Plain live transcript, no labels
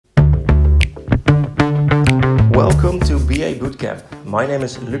Welcome to BA Bootcamp. My name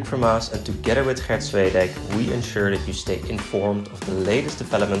is Luc Vermaas, and together with Gert Zwedek, we ensure that you stay informed of the latest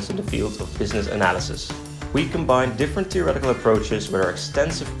developments in the field of business analysis. We combine different theoretical approaches with our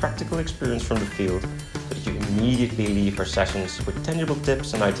extensive practical experience from the field so that you immediately leave our sessions with tangible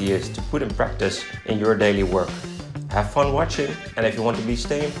tips and ideas to put in practice in your daily work. Have fun watching, and if you want to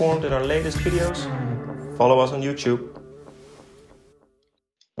stay informed in our latest videos, follow us on YouTube.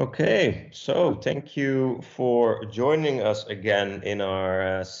 Okay, so thank you for joining us again in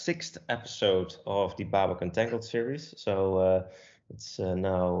our sixth episode of the BABOK Untangled series. So it's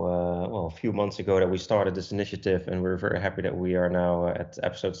now a few months ago that we started this initiative, and we're very happy that we are now at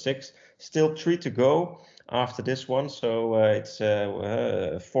episode 6. Still 3 to go after this one, so it's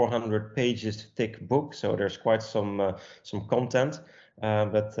a 400 pages thick book, so there's quite some content.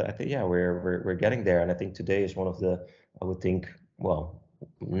 But I think we're getting there, and I think today is one of the, I would think,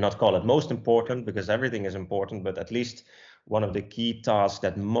 not call it most important because everything is important, but at least one of the key tasks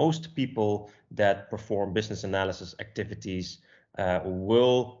that most people that perform business analysis activities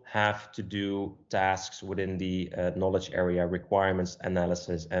will have to do tasks within the knowledge area requirements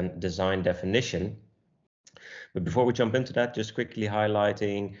analysis and design definition. But before we jump into that, just quickly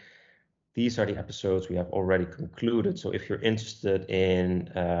highlighting, these are the episodes we have already concluded. So if you're interested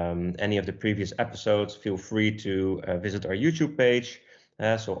in any of the previous episodes, feel free to visit our YouTube page.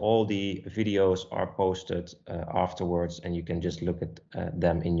 So all the videos are posted afterwards, and you can just look at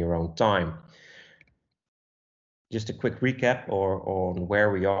them in your own time. Just a quick recap on where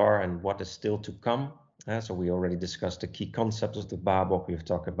we are and what is still to come. So we already discussed the key concepts of the BABOK. We've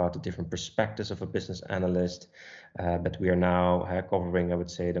talked about the different perspectives of a business analyst, but we are now covering, I would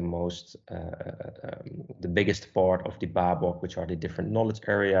say, the biggest part of the BABOK, which are the different knowledge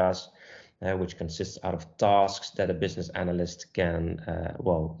areas, which consists out of tasks that a business analyst can,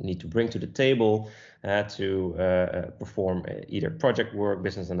 need to bring to the table to perform either project work,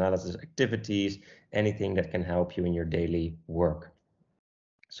 business analysis activities, anything that can help you in your daily work.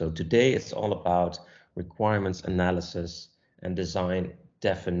 So today it's all about requirements analysis and design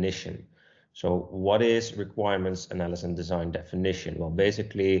definition. So what is requirements analysis and design definition? Well,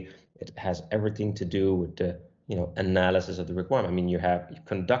 basically it has everything to do with the analysis of the requirement. I mean, you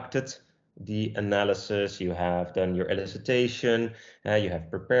conducted the analysis, you have done your elicitation, you have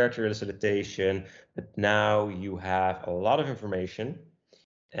prepared your elicitation, but now you have a lot of information,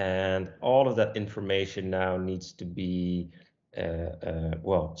 and all of that information now needs to be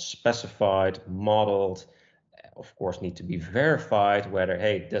specified, modeled, of course need to be verified whether,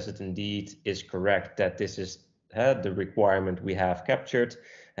 hey, does it indeed is correct that this is the requirement we have captured,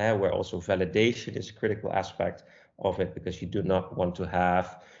 where also validation is a critical aspect of it, because you do not want to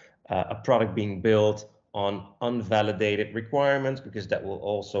have a product being built on unvalidated requirements, because that will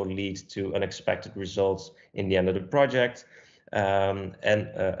also lead to unexpected results in the end of the project. And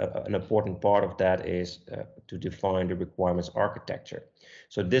an important part of that is to define the requirements architecture.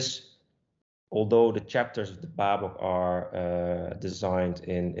 So this, although the chapters of the BABOK are designed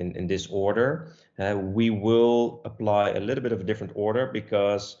in this order, we will apply a little bit of a different order,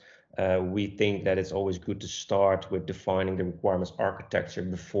 because we think that it's always good to start with defining the requirements architecture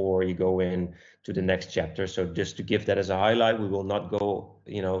before you go in to the next chapter. So just to give that as a highlight, we will not go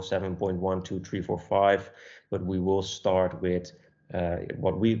 7.1, 2, 3, 4, 5, but we will start with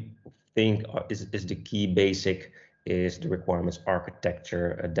what we think is the key basic, is the requirements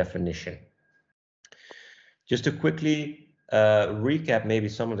architecture definition. Just to quickly recap maybe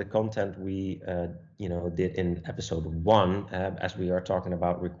some of the content we did in episode 1, as we are talking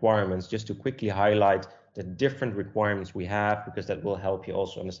about requirements, just to quickly highlight the different requirements we have, because that will help you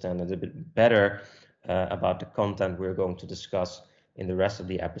also understand a little bit better about the content we're going to discuss in the rest of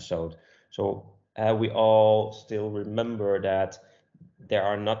the episode. So we all still remember that there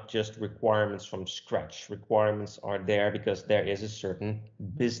are not just requirements from scratch. Requirements are there because there is a certain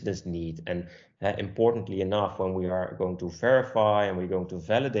business need. And importantly enough, when we are going to verify and we're going to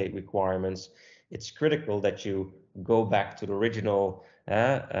validate requirements, it's critical that you go back to the original,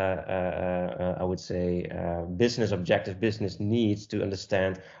 I would say, business objective, business needs, to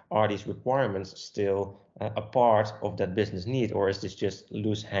understand, are these requirements still a part of that business need, or is this just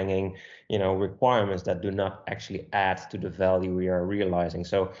loose hanging, requirements that do not actually add to the value we are realizing?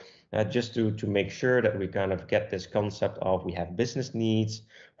 So just to make sure that we kind of get this concept of, we have business needs.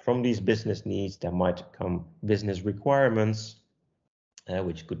 From these business needs, there might come business requirements,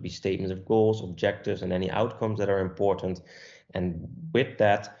 which could be statements of goals, objectives, and any outcomes that are important. And with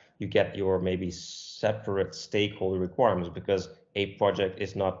that, you get your maybe separate stakeholder requirements, because a project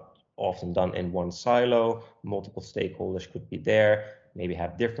is not often done in one silo. Multiple stakeholders could be there. maybe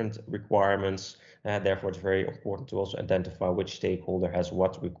have different requirements. Therefore, it's very important to also identify which stakeholder has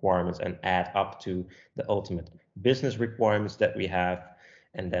what requirements and add up to the ultimate business requirements that we have.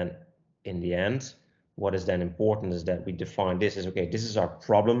 And then in the end, what is then important is that we define this as, okay, this is our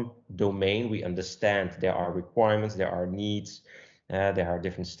problem domain. We understand there are requirements, there are needs, there are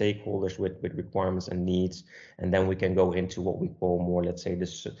different stakeholders with requirements and needs, and then we can go into what we call more, let's say,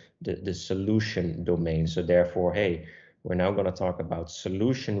 the solution domain. So therefore, hey, we're now going to talk about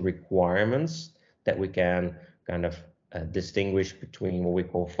solution requirements that we can kind of distinguish between what we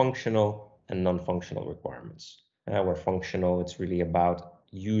call functional and non-functional requirements. Where functional, it's really about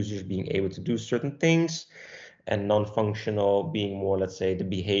users being able to do certain things, and non-functional being more, let's say, the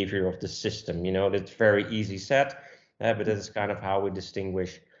behavior of the system. You know, that's very easy said, but that is kind of how we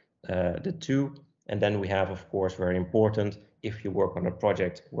distinguish the two. And then we have, of course, very important, if you work on a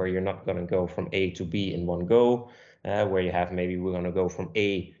project where you're not going to go from A to B in one go, where you have maybe we're going to go from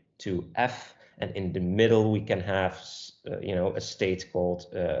A to F, and in the middle we can have a state called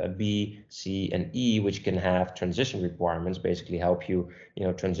B, C, and E, which can have transition requirements, basically help you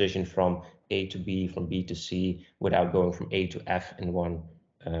transition from A to B, from B to C, without going from A to F in one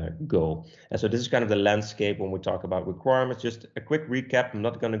go. And so this is kind of the landscape when we talk about requirements. Just a quick recap. I'm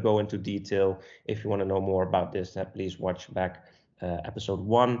not going to go into detail. If you want to know more about this, please watch back episode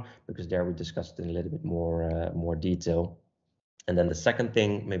 1, because there we discussed it in a little bit more detail. And then the second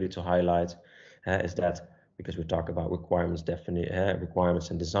thing maybe to highlight is that, because we talk about requirements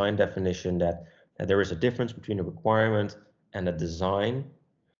and design definition, that there is a difference between a requirement and a design.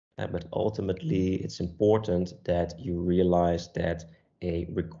 But ultimately, it's important that you realize that a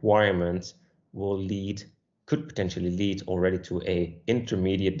requirement could potentially lead already to a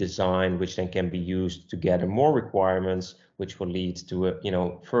intermediate design, which then can be used to gather more requirements, which will lead to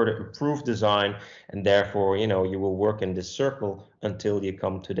a further improved design, and therefore you will work in this circle until you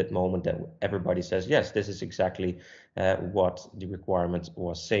come to that moment that everybody says, yes, this is exactly what the requirement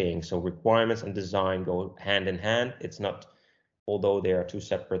was saying. So requirements and design go hand in hand. It's not, although they are two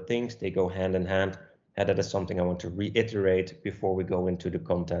separate things, they go hand in hand. And that is something I want to reiterate before we go into the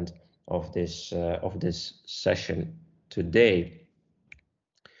content of this session today.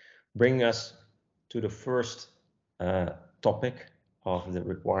 Bringing us to the first topic of the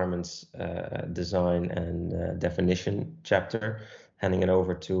requirements design and definition chapter, handing it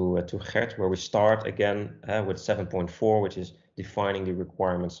over to Gert, where we start again with 7.4, which is defining the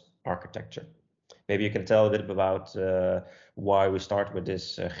requirements architecture. Maybe you can tell a bit about why we start with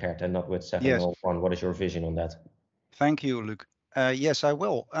this, Gert, and not with 701. Yes. What is your vision on that? Thank you, Luc. Yes, I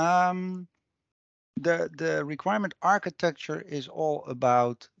will. The requirement architecture is all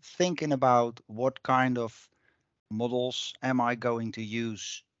about thinking about what kind of models am I going to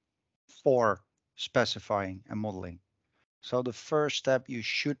use for specifying and modeling. So the first step you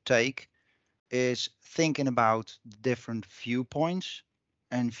should take is thinking about different viewpoints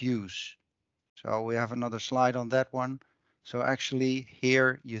and views. So we have another slide on that one. So actually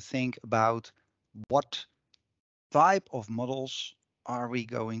here you think about what type of models are we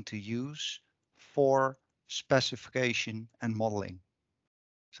going to use for specification and modeling.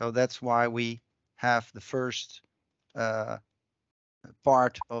 So that's why we have the first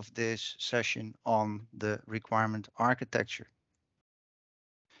part of this session on the requirement architecture.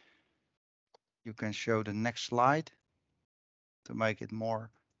 You can show the next slide to make it more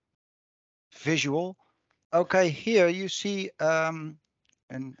visual. Okay, here you see an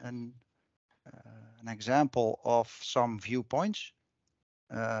example of some viewpoints,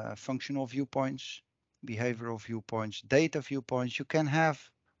 functional viewpoints, behavioral viewpoints, data viewpoints. You can have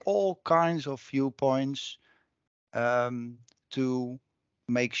all kinds of viewpoints to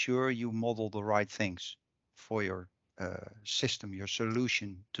make sure you model the right things for your system, your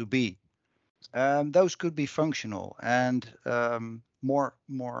solution to be. Those could be functional, and more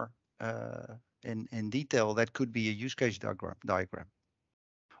in detail, that could be a use case diagram.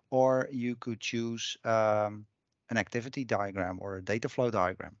 Or you could choose an activity diagram or a data flow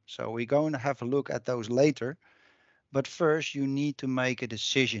diagram. So we're going to have a look at those later. But first, you need to make a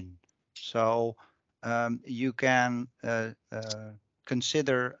decision. So you can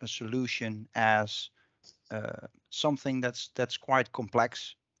consider a solution as something that's quite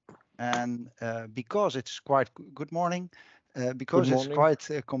complex. And because it's quite good morning, because it's quite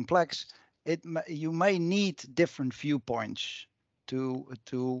complex, you may need different viewpoints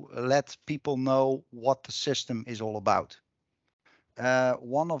to let people know what the system is all about.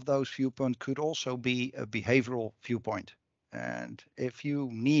 One of those viewpoints could also be a behavioral viewpoint. And if you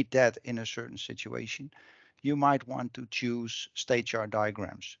need that in a certain situation, you might want to choose state chart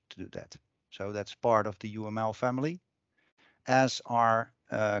diagrams to do that. So that's part of the UML family. as are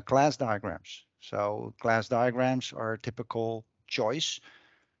class diagrams. So class diagrams are a typical choice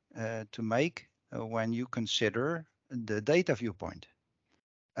to make when you consider the data viewpoint.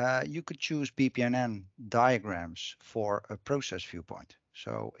 You could choose BPMN diagrams for a process viewpoint.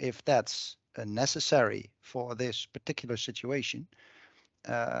 So if that's necessary for this particular situation,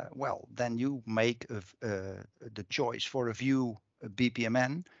 well, then you make the choice for a view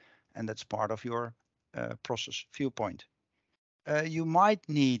BPMN, and that's part of your process viewpoint. You might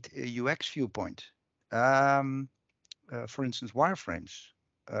need a UX viewpoint, for instance, wireframes,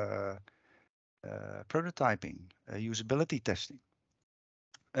 uh, prototyping, usability testing.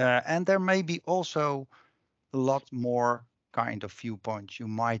 And there may be also a lot more kind of viewpoints you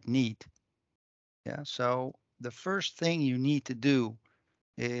might need. Yeah, so the first thing you need to do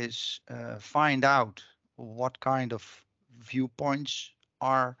is find out what kind of viewpoints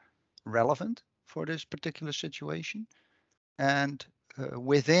are relevant for this particular situation. And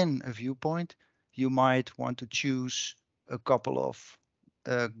within a viewpoint, you might want to choose a couple of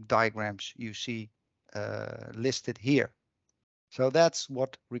diagrams you see listed here. So that's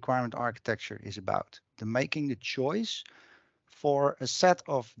what requirement architecture is about, the making the choice for a set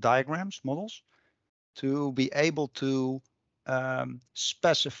of diagrams, models, to be able to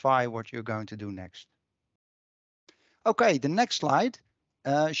specify what you're going to do next. Okay, the next slide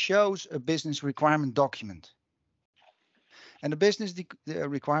shows a business requirement document. And the business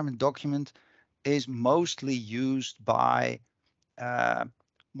requirement document is mostly used by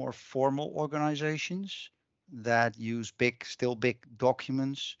more formal organizations that use still big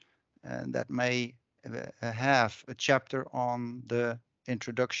documents and that may have a chapter on the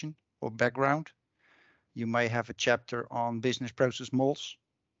introduction or background. You may have a chapter on business process models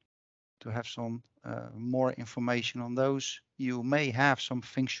to have some more information on those. You may have some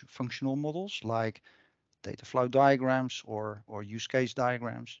functional models like data flow diagrams or use case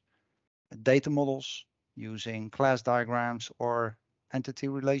diagrams, data models using class diagrams or entity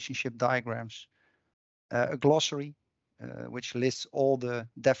relationship diagrams, a glossary, which lists all the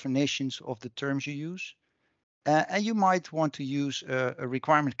definitions of the terms you use. And you might want to use a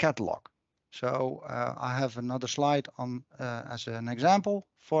requirement catalog. So I have another slide on as an example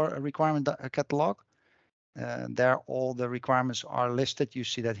for a requirement catalog. There all the requirements are listed. You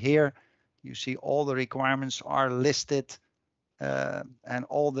see that here. You see all the requirements are listed and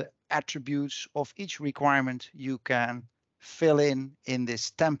all the attributes of each requirement you can fill in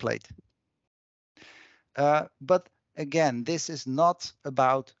this template. But again, this is not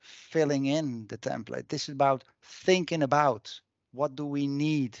about filling in the template. This is about thinking about what do we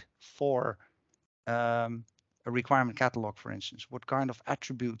need for a requirement catalog, for instance. What kind of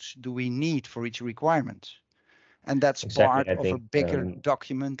attributes do we need for each requirement? And that's Exactly. part I of a think bigger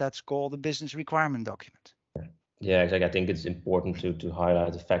document that's called the business requirement document. yeah, exactly. I think it's important to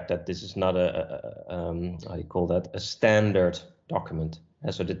highlight the fact that this is not how do you call that, a standard document.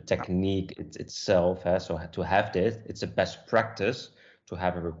 So the technique itself, so to have this, it's a best practice to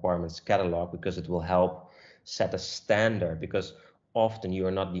have a requirements catalog because it will help set a standard. Because often you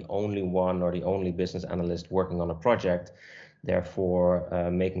are not the only one or the only business analyst working on a project. Therefore,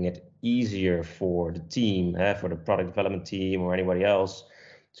 making it easier for the team, for the product development team or anybody else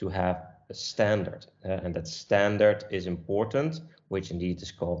to have a standard, and that standard is important, which indeed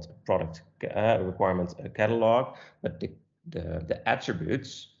is called product requirement catalog. But the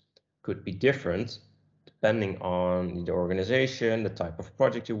attributes could be different depending on the organization, the type of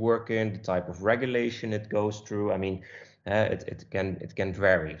project you work in, the type of regulation it goes through. I mean, it can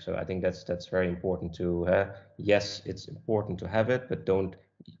vary. So I think that's very important to. Yes, it's important to have it, but don't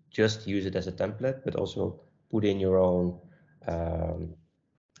just use it as a template, but also put in your own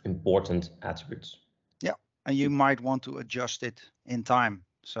important attributes. Yeah, and you might want to adjust it in time.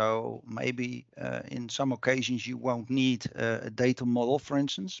 So maybe in some occasions you won't need a data model, for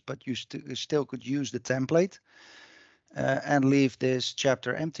instance, but you still could use the template and leave this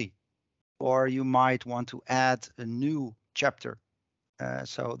chapter empty. Or you might want to add a new chapter.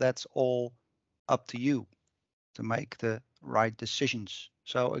 So that's all up to you to make the right decisions.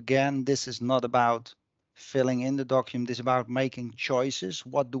 So again, this is not about filling in the document. This is about making choices.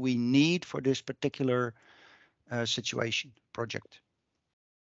 What do we need for this particular situation, project?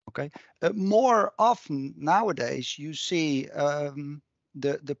 Okay. More often nowadays, you see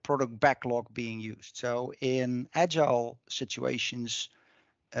the product backlog being used. So in agile situations,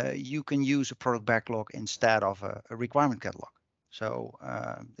 you can use a product backlog instead of a requirement catalog. So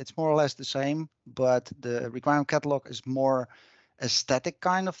it's more or less the same, but the requirement catalog is more a static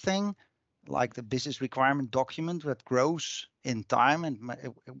kind of thing. like the business requirement document that grows in time, and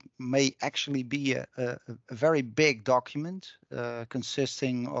it may actually be a very big document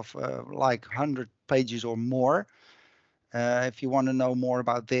consisting of like 100 pages or more. If you want to know more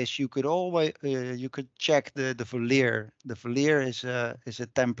about this, you could always you could check the Voliere. The Voliere is a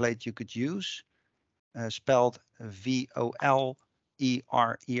template you could use, spelled VOLERE.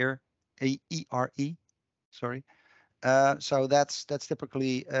 Sorry. So that's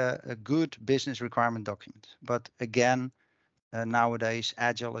typically a good business requirement document. But again, nowadays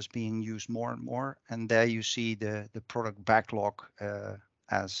Agile is being used more and more, and there you see the product backlog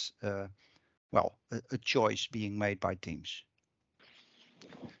as well a choice being made by teams.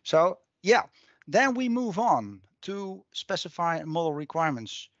 So yeah, then we move on to specify model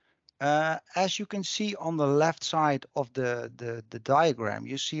requirements. As you can see on the left side of the diagram,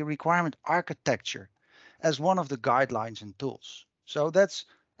 you see requirement architecture as one of the guidelines and tools. So that's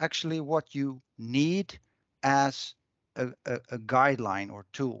actually what you need as a guideline or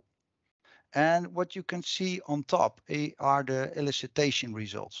tool. And what you can see on top are the elicitation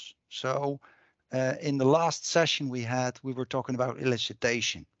results. So in the last session we were talking about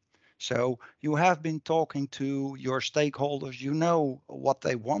elicitation. So you have been talking to your stakeholders, you know what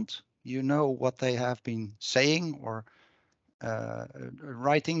they want, you know what they have been saying or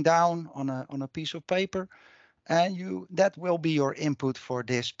writing down on a piece of paper, and that will be your input for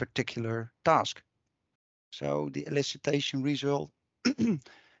this particular task. So the elicitation result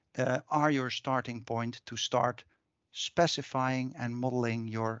are your starting point to start specifying and modeling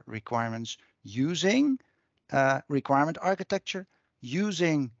your requirements using requirement architecture,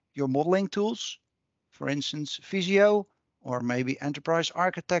 using your modeling tools, for instance, Visio, or maybe enterprise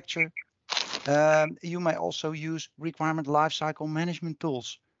architecture. You may also use requirement lifecycle management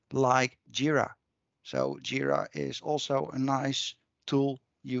tools like Jira. So Jira is also a nice tool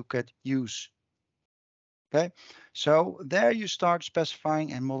you could use. Okay, so there you start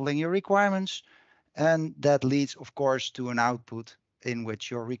specifying and modeling your requirements, and that leads, of course, to an output in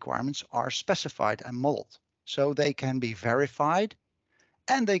which your requirements are specified and modeled. So they can be verified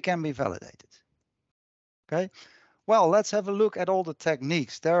and they can be validated. Okay, well, let's have a look at all the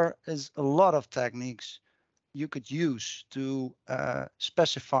techniques. There is a lot of techniques you could use to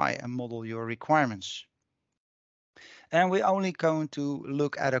specify and model your requirements. And we're only going to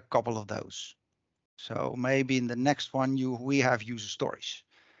look at a couple of those. So maybe in the next one, we have user stories.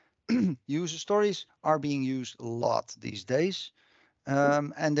 User stories are being used a lot these days,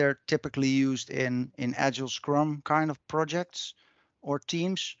 and they're typically used in Agile Scrum kind of projects or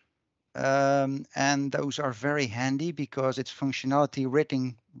teams. And those are very handy because it's functionality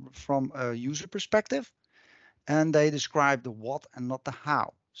written from a user perspective, and they describe the what and not the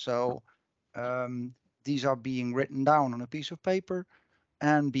how. So these are being written down on a piece of paper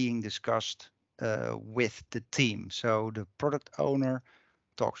and being discussed with the team. So the product owner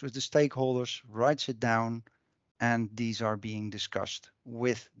talks with the stakeholders, writes it down, and these are being discussed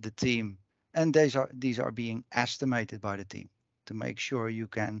with the team. And these are being estimated by the team to make sure you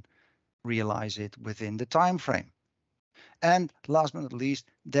can realize it within the time frame. And last but not least,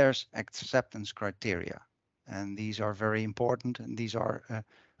 there's acceptance criteria. And these are very important, and these are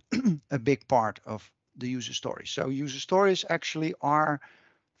a big part of the user stories. So user stories actually are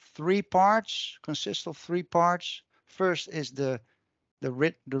consist of three parts. First is the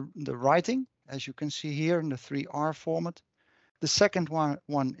writing, as you can see here in the 3R format. The second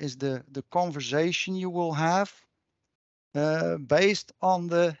one is the conversation you will have based on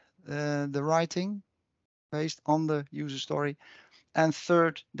the writing, based on the user story. And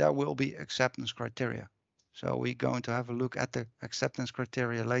third, there will be acceptance criteria. So we're going to have a look at the acceptance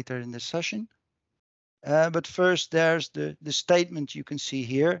criteria later in this session. But first, there's the statement you can see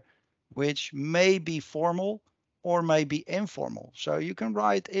here, which may be formal or may be informal. So you can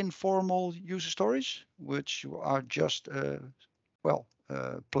write informal user stories, which are just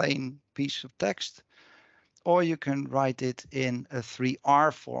plain piece of text, or you can write it in a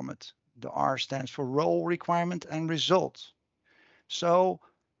 3R format. The R stands for role, requirement, and result. So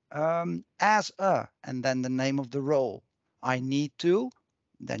as a, and then the name of the role, I need to,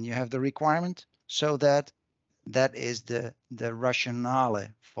 then you have the requirement, so that is the rationale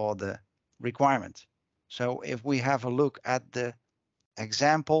for the requirement. So if we have a look at the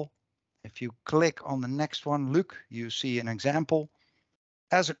example, if you click on the next one, look, you see an example.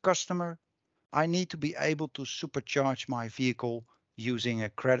 As a customer, I need to be able to supercharge my vehicle using a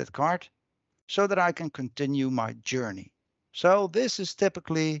credit card so that I can continue my journey. So this is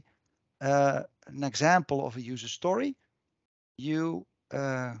typically an example of a user story. You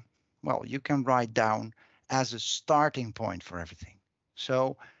you can write down as a starting point for everything.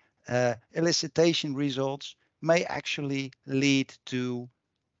 So elicitation results may actually lead to,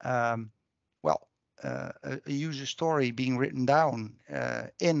 well, a user story being written down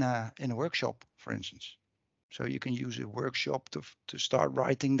in a workshop, for instance. So you can use a workshop to start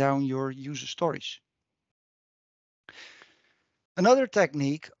writing down your user stories. Another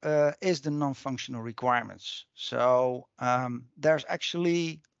technique is the non-functional requirements. So there's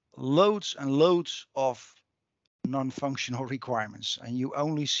actually loads and loads of non-functional requirements, and you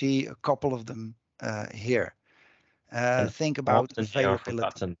only see a couple of them here. And Think about often they are availability.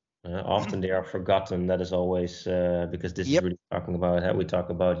 forgotten. Often they are forgotten. That is always because this is Yep, really talking about how we talk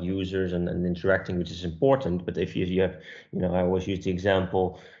about users and interacting, which is important. But if you have, I always use the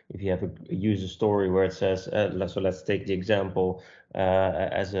example. If you have a user story where it says, let's take the example.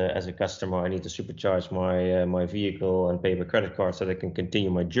 As a customer, I need to supercharge my vehicle and pay by credit card so that I can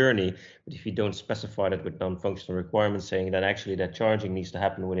continue my journey. But if you don't specify that with non-functional requirements, saying that actually that charging needs to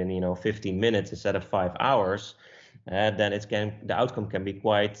happen within 15 minutes instead of 5 hours, then the outcome can be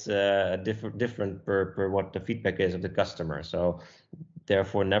quite different per what the feedback is of the customer. So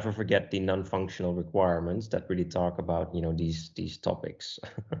therefore, never forget the non-functional requirements that really talk about these topics.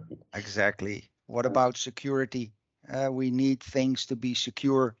 exactly. What about security? We need things to be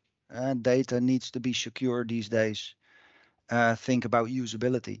secure. Data needs to be secure these days. Think about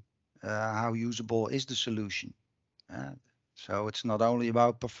usability. How usable is the solution? Uh, so it's not only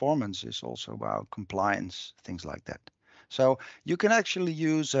about performance, it's also about compliance, things like that. So you can actually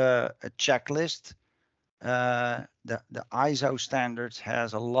use a checklist. The ISO standards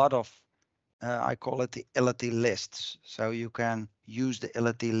has a lot of, I call it the ility lists. So you can use the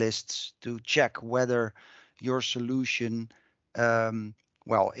ility lists to check whether your solution,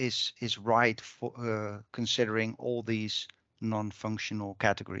 well, is right for considering all these non-functional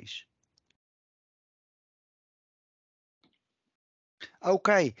categories.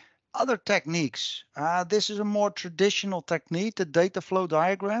 Okay, other techniques. This is a more traditional technique, the data flow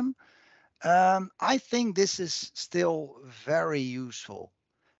diagram. I think this is still very useful,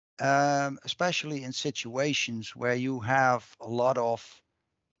 especially in situations where you have a lot of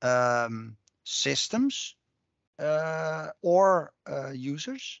systems or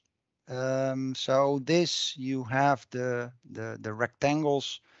users. So this, you have the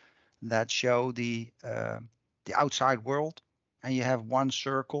rectangles that show the outside world, and you have one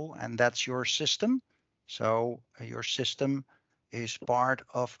circle, and that's your system. So your system is part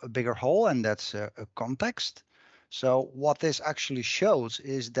of a bigger whole, and that's a context. So what this actually shows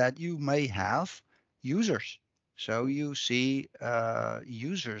is that you may have users. So you see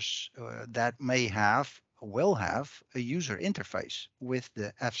users that will have a user interface with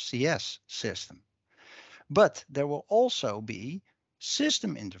the FCS system. But there will also be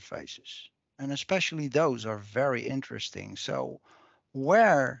system interfaces, and especially those are very interesting. So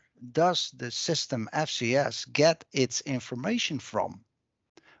where does the system FCS get its information from?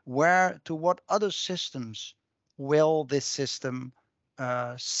 To what other systems will this system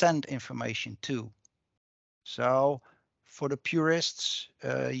send information to? So for the purists,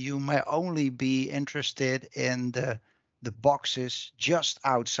 you may only be interested in the boxes just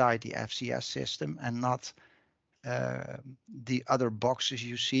outside the FCS system and not the other boxes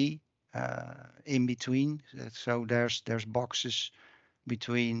you see in between. So there's boxes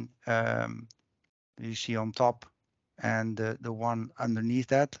between you see on top and the one underneath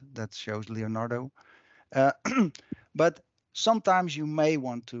that shows Leonardo. Uh, but sometimes you may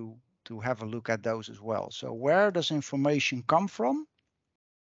want to have a look at those as well. So where does information come from?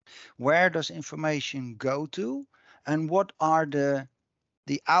 Where does information go to? And what are the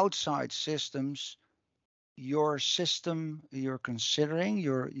outside systems your system you're considering,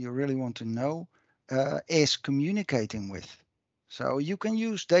 you really want to know, is communicating with? So you can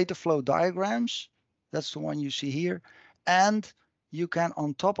use data flow diagrams. That's the one you see here. And you can,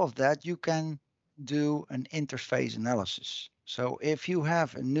 on top of that, you can do an interface analysis. So if you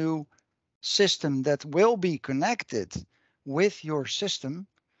have a new system that will be connected with your system,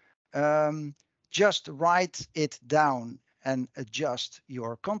 um, just write it down and adjust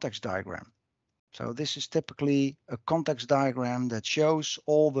your context diagram. So this is typically a context diagram that shows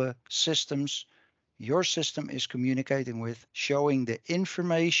all the systems your system is communicating with, showing the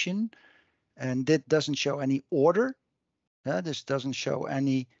information, and it doesn't show any order. This doesn't show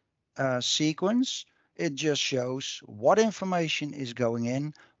any sequence. It just shows what information is going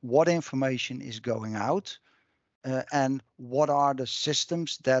in, what information is going out, and what are the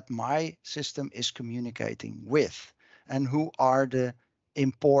systems that my system is communicating with, and who are the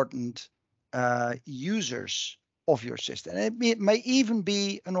important users of your system. And it may even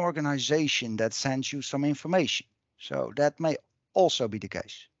be an organization that sends you some information. So that may also be the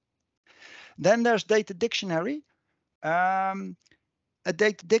case. Then there's data dictionary. A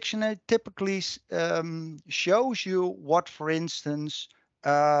data dictionary typically shows you what, for instance,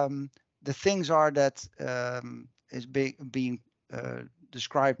 the things are that is being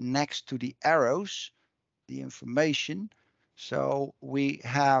described next to the arrows, the information. So we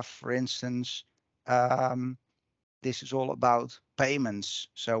have, for instance, this is all about payments.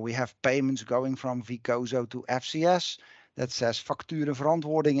 So we have payments going from Vicoso to FCS. That says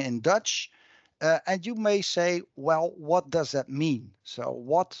facturenverantwoordingen in Dutch. And you may say, well, what does that mean? So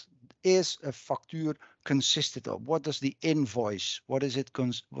what is a factuur consisted of? What does the invoice, what does it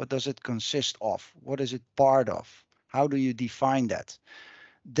consist of? What is it part of? How do you define that?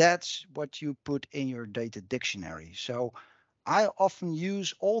 That's what you put in your data dictionary. So I often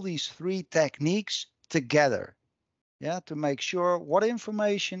use all these three techniques together, yeah, to make sure what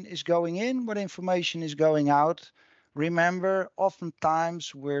information is going in, what information is going out. Remember,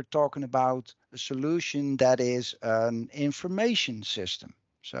 oftentimes we're talking about a solution that is an information system.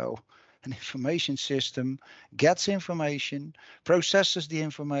 So an information system gets information, processes the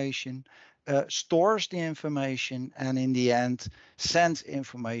information, stores the information, and in the end sends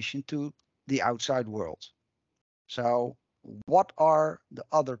information to the outside world. So what are the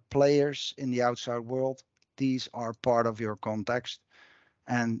other players in the outside world? These are part of your context,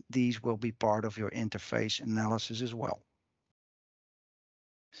 and these will be part of your interface analysis as well.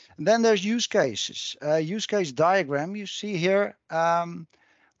 And then there's use cases. Use case diagram you see here. The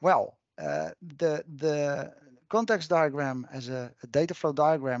context diagram as a data flow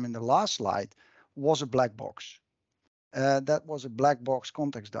diagram in the last slide was a black box. That was a black box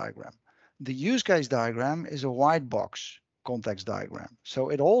context diagram. The use case diagram is a white box context diagram. So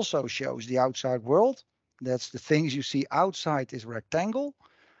it also shows the outside world. That's the things you see outside is rectangle,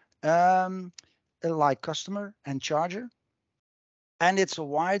 like customer and charger. And it's a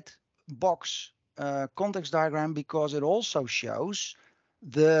white box context diagram because it also shows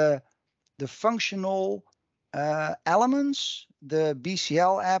the functional elements the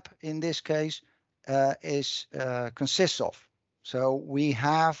BCL app in this case consists of. So we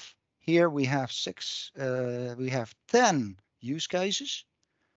have here we have 10 use cases,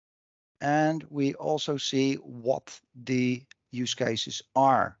 and we also see what the use cases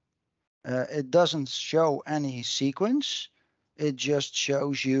are. It doesn't show any sequence. It just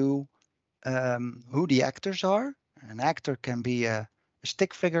shows you who the actors are. An actor can be a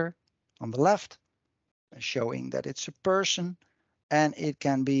stick figure on the left, showing that it's a person, and it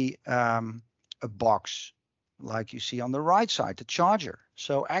can be a box like you see on the right side, the charger.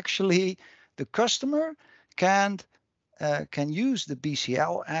 So actually the customer can use the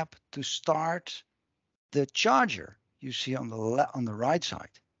BCL app to start the charger you see on the right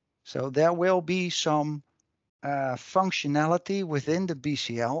side. So there will be some functionality within the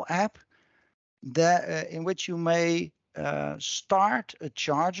BCL app that in which you may start a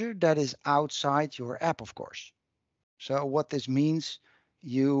charger that is outside your app, of course. So what this means,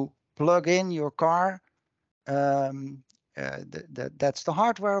 you plug in your car, that's the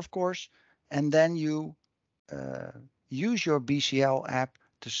hardware, of course, and then you use your BCL app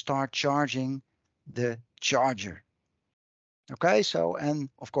to start charging the charger. Okay, so, and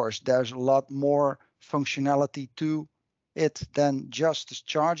of course, there's a lot more functionality to it than just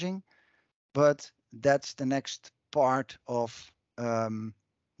charging, but that's the next part of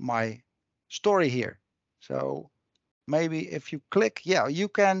my story here. So maybe if you click, yeah, you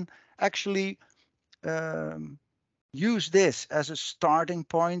can actually use this as a starting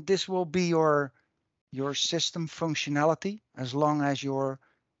point. This will be your system functionality as long as your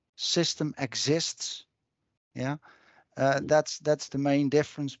system exists. Yeah, that's the main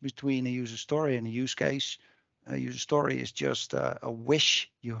difference between a user story and a use case. A user story is just a wish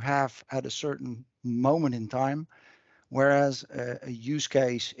you have at a certain moment in time, whereas a use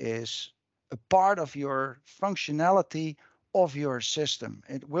case is a part of your functionality of your system.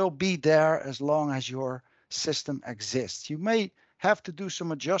 It will be there as long as your system exists. You may have to do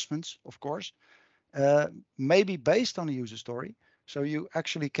some adjustments, of course, maybe based on a user story. So you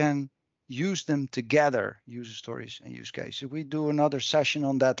actually can use them together, user stories and use cases. We do another session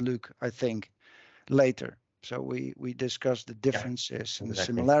on that, Luke, I think, later. So we discuss the differences and the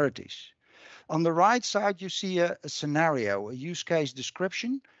similarities. On the right side, you see a scenario, a use case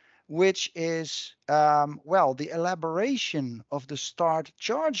description, which is, the elaboration of the start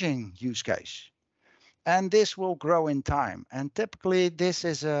charging use case. And this will grow in time. And typically, this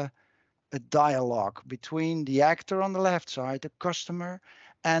is a dialogue between the actor on the left side, the customer,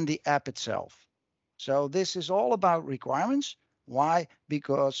 and the app itself. So this is all about requirements. Why?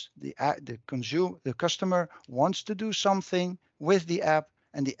 Because the customer wants to do something with the app,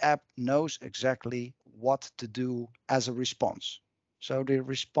 and the app knows exactly what to do as a response. So they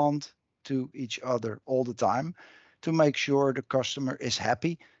respond to each other all the time to make sure the customer is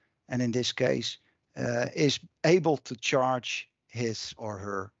happy, and in this case, is able to charge his or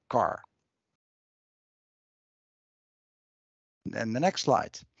her car. And the next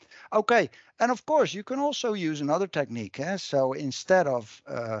slide. Okay, and of course, you can also use another technique. So instead of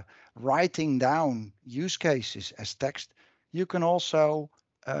writing down use cases as text, you can also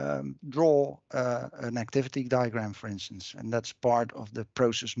draw an activity diagram, for instance, and that's part of the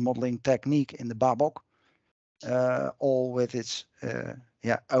process modeling technique in the BABOK, all with its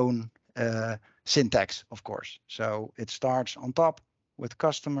own syntax, of course. So it starts on top with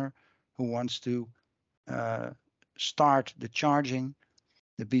customer who wants to start the charging.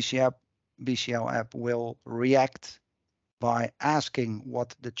 The BCL app will react by asking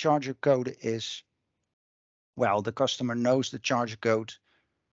what the charger code is. Well, the customer knows the charger code,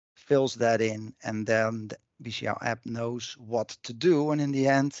 fills that in, and then the BCL app knows what to do. And in the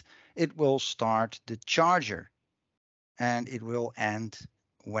end, it will start the charger, and it will end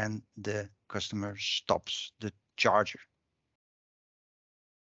when the customer stops the charger.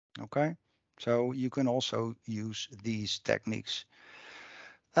 Okay, so you can also use these techniques.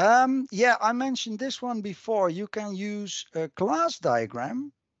 Yeah, I mentioned this one before. You can use a class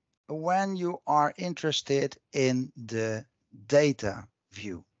diagram when you are interested in the data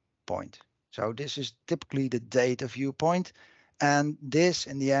viewpoint. So this is typically the data viewpoint, and this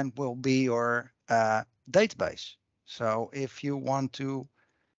in the end will be your database. So if you want to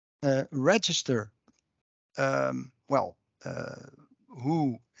register, well,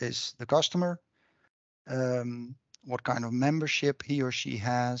 who is the customer, what kind of membership he or she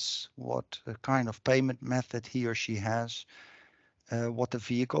has, what kind of payment method he or she has, what the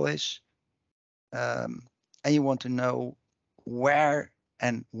vehicle is, and you want to know where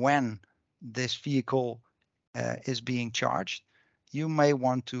and when this vehicle is being charged, you may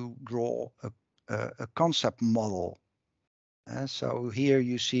want to draw a concept model. So here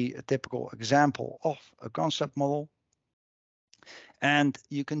you see a typical example of a concept model. And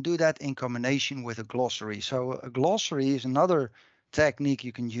you can do that in combination with a glossary. So a glossary is another technique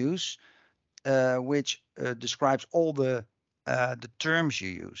you can use, which describes all the terms you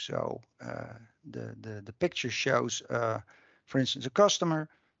use. So the picture shows, for instance, a customer.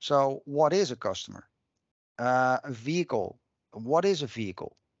 So what is a customer? A vehicle. What is a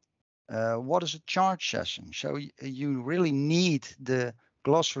vehicle? What is a charge session? So you really need the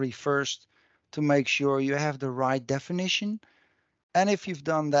glossary first to make sure you have the right definition. And if you've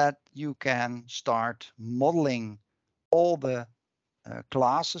done that, you can start modeling all the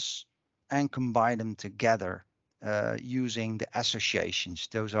classes and combine them together using the associations.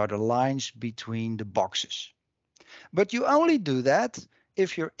 Those are the lines between the boxes. But you only do that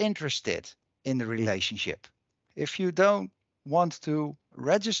if you're interested in the relationship. If you don't want to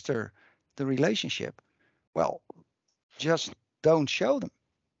register the relationship, well, just don't show them.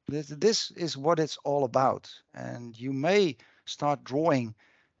 This is what it's all about. And you may start drawing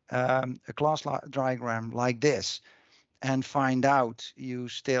a class diagram like this and find out you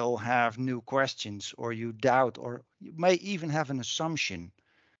still have new questions, or you doubt, or you may even have an assumption,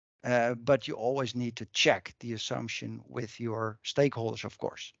 but you always need to check the assumption with your stakeholders, of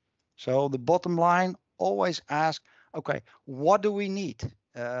course. So the bottom line, always ask, okay, what do we need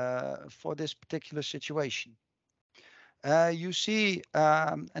for this particular situation? You see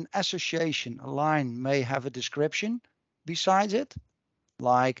an association, a line may have a description besides it,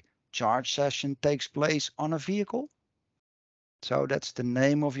 like charge session takes place on a vehicle. So that's the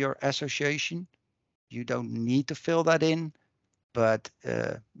name of your association. You don't need to fill that in, but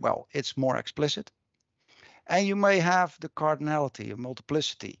well, it's more explicit. And you may have the cardinality, a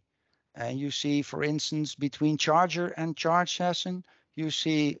multiplicity. And you see, for instance, between charger and charge session, you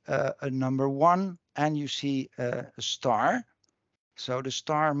see a number 1 and you see a star. So the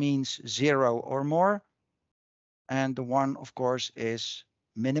star means 0 or more. And the 1, of course, is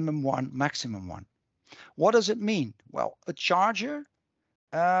minimum 1, maximum 1. What does it mean? Well, a charger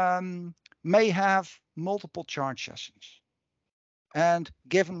may have multiple charge sessions. And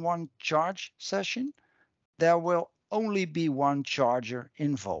given one charge session, there will only be one charger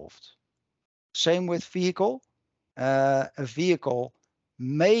involved. Same with vehicle. A vehicle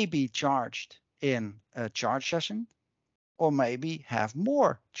may be charged in a charge session, or maybe have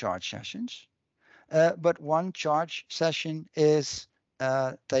more charge sessions. But one charge session is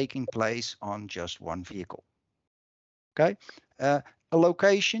taking place on just one vehicle. Okay, a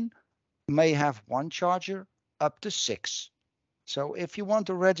location may have one charger up to 6. So if you want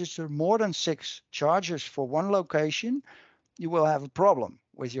to register more than 6 chargers for one location, you will have a problem.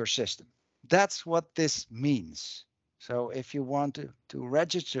 with your system. That's what this means. So if you want to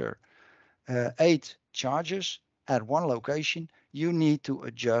register 8 charges at one location, you need to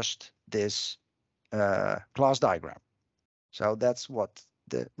adjust this class diagram. So that's what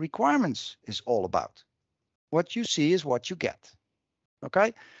the requirements is all about. What you see is what you get.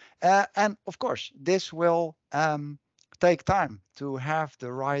 Okay. And of course, this will take time to have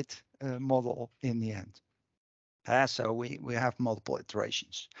the right model in the end. So we have multiple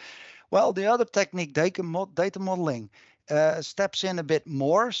iterations. Well, the other technique, data modeling, steps in a bit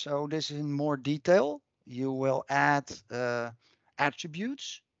more. So this is in more detail. You will add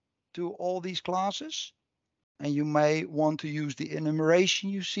attributes to all these classes. And you may want to use the enumeration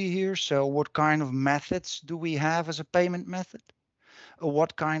you see here. So what kind of methods do we have as a payment method?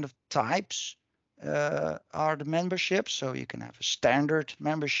 What kind of types are the memberships? So you can have a standard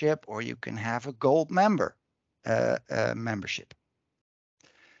membership or you can have a gold member membership.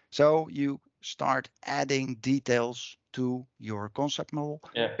 So you start adding details to your concept model,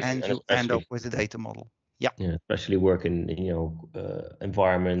 and you end up with a data model. Yeah, especially work in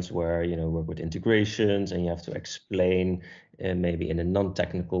environments where work with integrations, and you have to explain maybe in a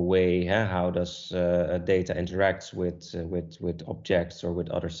non-technical way how does data interacts with objects or with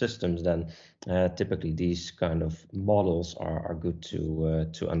other systems. Then typically these kind of models are good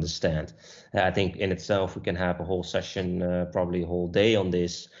to understand. I think in itself we can have a whole session, probably a whole day on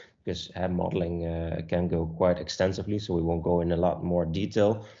this, because modeling can go quite extensively. So we won't go in a lot more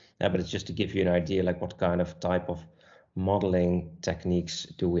detail. But it's just to give you an idea, like what kind of type of modeling techniques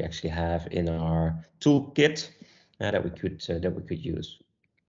do we actually have in our toolkit that we could use.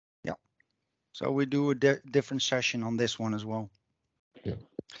 Yeah. So we do a different session on this one as well. Yeah.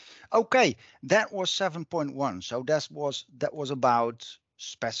 Okay, that was 7.1. So that was about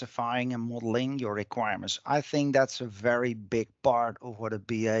specifying and modeling your requirements. I think that's a very big part of what a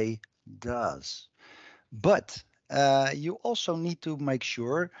BA does. But you also need to make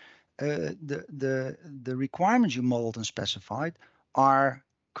sure the requirements you modeled and specified are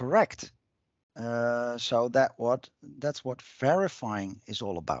correct. So that's what verifying is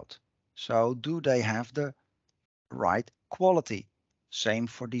all about. So do they have the right quality? Same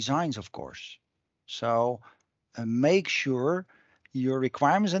for designs, of course. So make sure your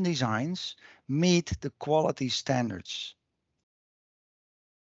requirements and designs meet the quality standards.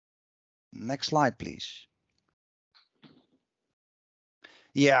 Next slide, please.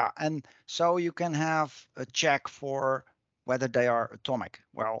 Yeah, and so you can have a check for whether they are atomic.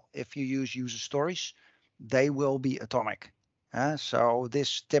 Well, if you use user stories, they will be atomic. So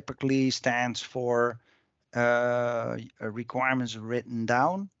this typically stands for requirements written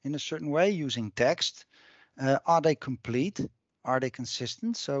down in a certain way using text. Are they complete? Are they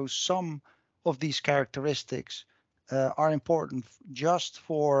consistent? So some of these characteristics are important just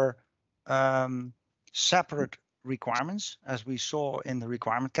for separate requirements, as we saw in the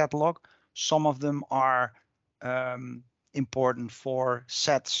requirement catalog. Some of them are important for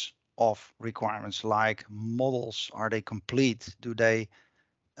sets of requirements, like models. Are they complete? Do they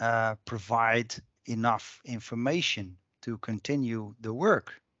provide enough information to continue the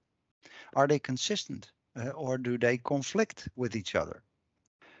work? Are they consistent or do they conflict with each other?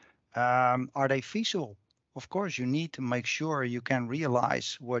 Are they feasible? Of course, you need to make sure you can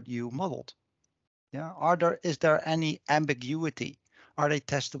realize what you modeled. Yeah. Is there any ambiguity? Are they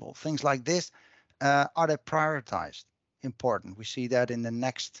testable? Things like this. Are they prioritized? Important. We see that in the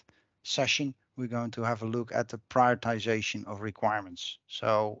next session. We're going to have a look at the prioritization of requirements.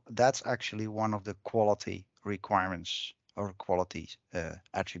 So that's actually one of the quality requirements or quality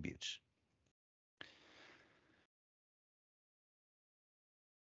attributes.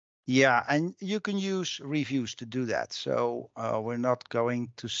 Yeah, and you can use reviews to do that. So we're not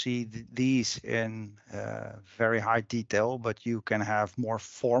going to see these in very high detail, but you can have more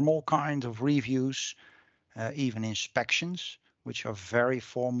formal kind of reviews, even inspections, which are very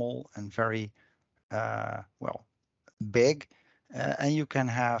formal and very, well, big. And you can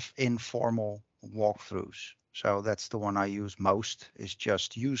have informal walkthroughs. So that's the one I use most, is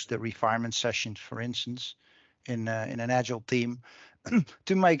just use the refinement sessions, for instance, in an agile team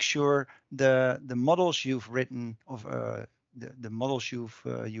to make sure the models you've written of the models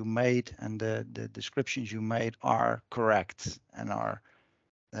you made and the descriptions you made are correct and are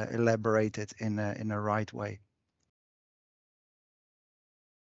elaborated in a right way.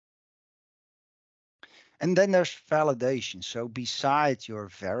 And then there's validation. So besides your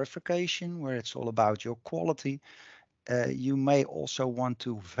verification, where it's all about your quality, you may also want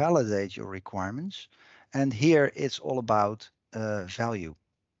to validate your requirements. And here it's all about value.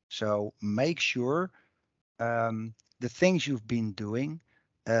 So make sure the things you've been doing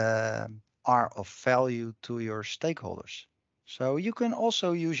are of value to your stakeholders. So you can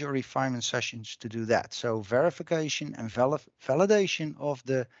also use your refinement sessions to do that. So verification and validation of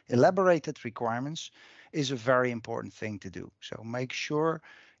the elaborated requirements is a very important thing to do. So make sure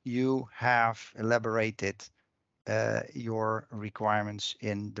you have elaborated your requirements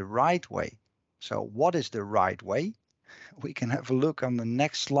in the right way. So what is the right way? We can have a look on the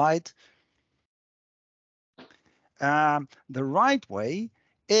next slide. The right way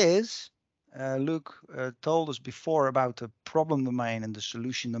is, Luke told us before about the problem domain and the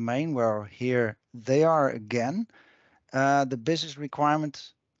solution domain, where here they are again. The business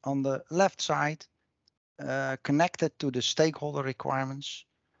requirement on the left side, connected to the stakeholder requirements.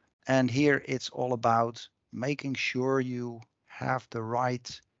 And here it's all about making sure you have the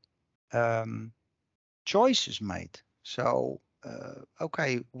right choices made. So,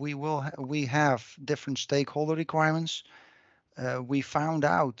 okay, we have different stakeholder requirements. We found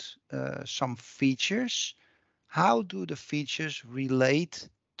out some features. How do the features relate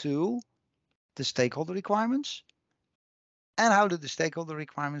to the stakeholder requirements? And how do the stakeholder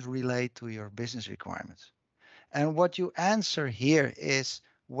requirements relate to your business requirements? And what you answer here is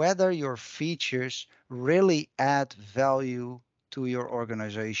whether your features really add value to your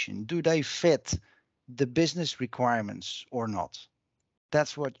organization. Do they fit the business requirements or not?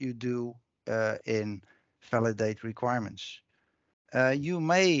 That's what you do in validate requirements. You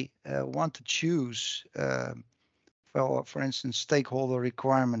may want to choose, well, for instance, stakeholder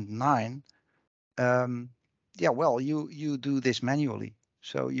requirement 9. Yeah, well, you do this manually.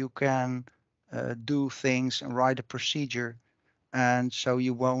 So you can do things and write a procedure. And so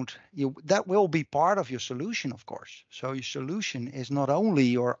that will be part of your solution, of course. So your solution is not only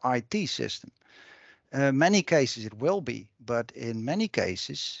your IT system. Many cases it will be, but in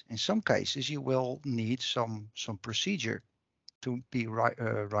some cases, you will need some procedure to be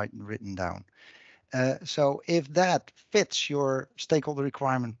written down. So if that fits your stakeholder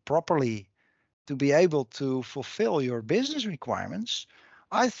requirement properly to be able to fulfill your business requirements,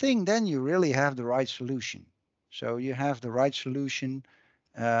 I think then you really have the right solution. So you have the right solution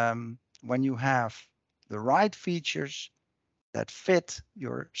when you have the right features that fit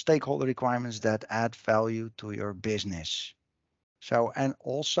your stakeholder requirements that add value to your business. So, and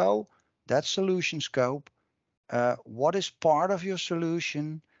also that solution scope, what is part of your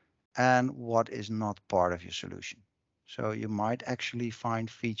solution and what is not part of your solution. So you might actually find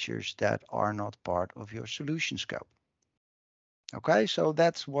features that are not part of your solution scope. Okay, so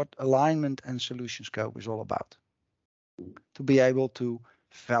that's what alignment and solution scope is all about, to be able to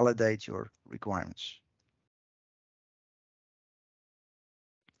validate your requirements.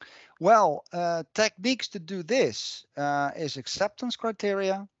 Well, techniques to do this is acceptance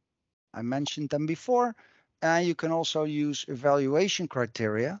criteria. I mentioned them before. You can also use evaluation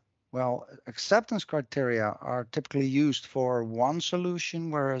criteria. Well, acceptance criteria are typically used for one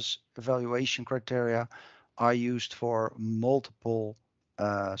solution, whereas evaluation criteria are used for multiple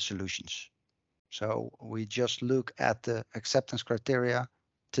solutions. So we just look at the acceptance criteria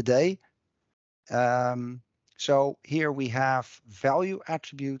today. So here we have value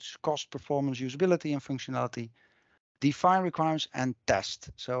attributes, cost, performance, usability, and functionality, define requirements, and test.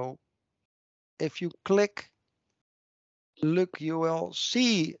 So if you look, you will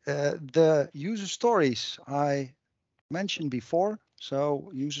see the user stories I mentioned before. So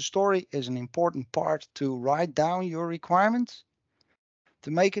user story is an important part to write down your requirements,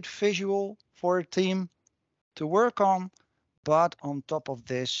 to make it visual for a team to work on. But on top of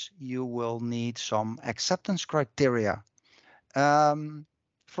this, you will need some acceptance criteria.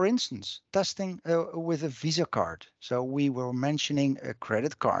 For instance, testing with a Visa card. So we were mentioning a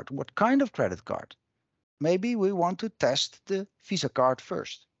credit card. What kind of credit card? Maybe we want to test the Visa card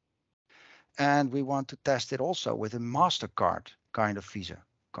first. And we want to test it also with a MasterCard kind of Visa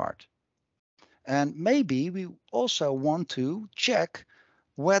card. And maybe we also want to check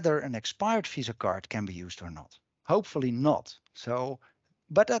whether an expired Visa card can be used or not. Hopefully not. So,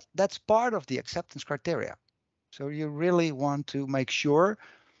 but that's part of the acceptance criteria. So you really want to make sure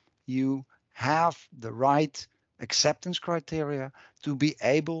you have the right acceptance criteria to be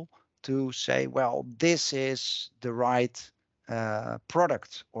able to say, well, this is the right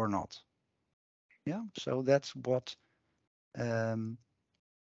product or not. Yeah, so that's what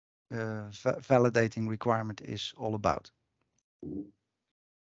validating requirement is all about.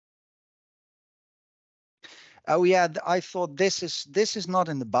 Oh yeah, I thought this is not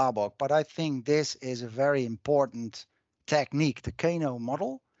in the BABOK, but I think this is a very important technique, the Kano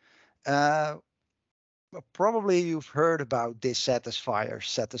model. Probably you've heard about dissatisfiers,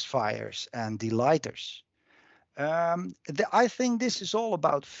 satisfiers, and delighters. I think this is all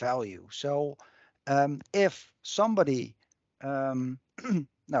about value. So if somebody,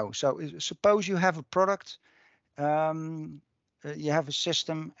 no, so suppose you have a product, you have a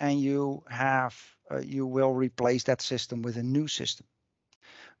system, and you will replace that system with a new system,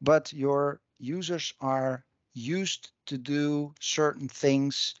 but your users are used to do certain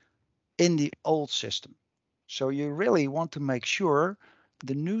things in the old system. So you really want to make sure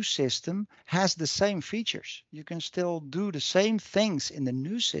the new system has the same features. You can still do the same things in the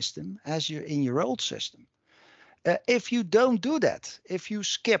new system as you in your old system. If you don't do that, if you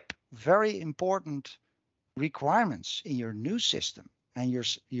skip very important requirements in your new system, and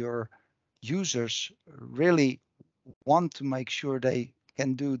your users really want to make sure they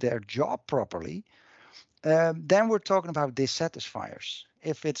can do their job properly, then we're talking about dissatisfiers.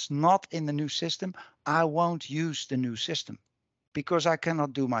 If it's not in the new system, I won't use the new system because I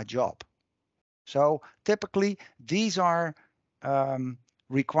cannot do my job. So typically, these are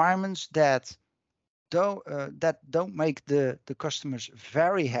requirements that don't make the customers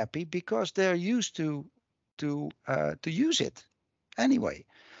very happy because they're used to use it anyway.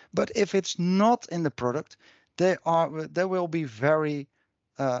 But if it's not in the product, they will be very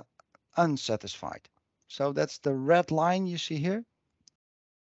uh, unsatisfied. So that's the red line you see here.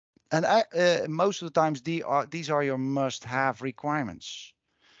 And most of the times these are your must-have requirements.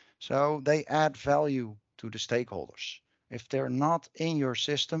 So they add value to the stakeholders. If they're not in your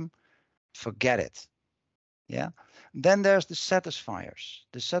system, forget it. Yeah. Then there's the satisfiers.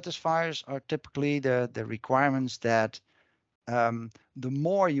 The satisfiers are typically the requirements that the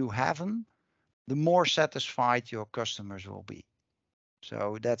more you have them, the more satisfied your customers will be.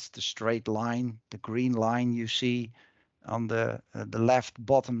 So that's the straight line, the green line you see on the left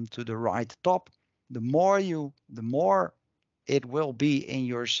bottom to the right top. The more it will be in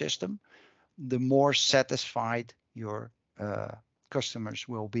your system, the more satisfied your customers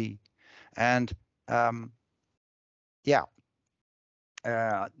will be. And yeah,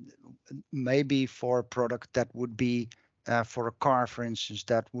 uh, maybe for a product that would be for a car, for instance,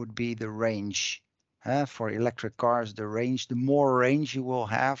 that would be the range. For electric cars, the more range you will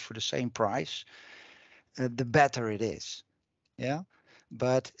have for the same price, the better it is. Yeah,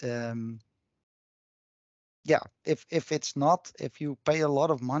 but yeah, if you pay a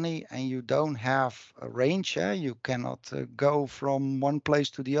lot of money and you don't have a range, you cannot go from one place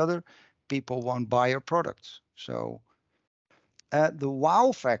to the other, people won't buy your products. So the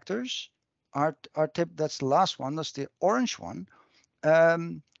wow factors that's the last one, that's the orange one.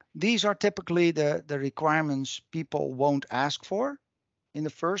 um, these are typically the requirements people won't ask for in the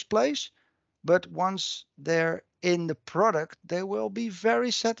first place, but once they're in the product, they will be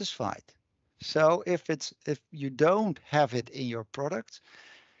very satisfied. So if you don't have it in your product,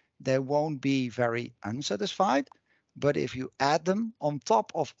 they won't be very unsatisfied. But if you add them on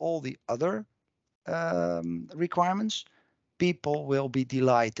top of all the other requirements, people will be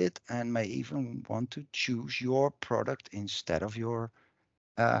delighted and may even want to choose your product instead of your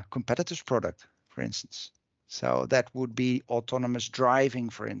competitor's product, for instance. So that would be autonomous driving,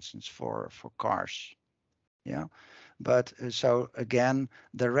 for instance, for cars. Yeah. But so again,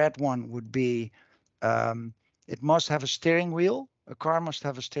 the red one would be it must have a steering wheel. A car must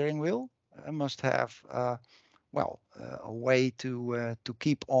have a steering wheel. It must have a way to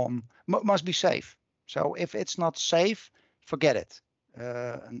keep on. Must be safe. So if it's not safe, forget it.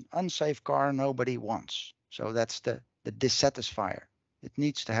 An unsafe car nobody wants. So that's the dissatisfier. It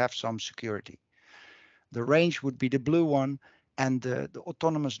needs to have some security. The range would be the blue one, and the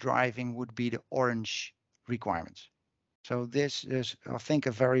autonomous driving would be the orange requirements. So this is, I think,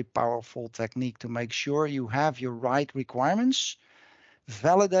 a very powerful technique to make sure you have your right requirements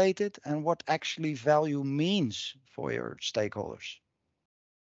validated and what actually value means for your stakeholders.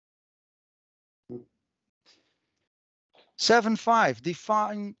 7.5,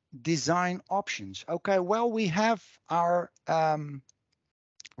 define design options. Okay, well, we have our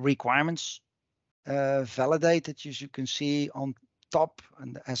requirements validated, as you can see on top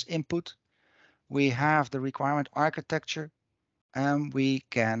and as input. We have the requirement architecture, and we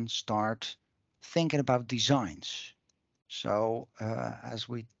can start thinking about designs. So as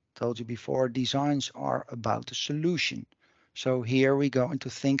we told you before, designs are about the solution. So here we go into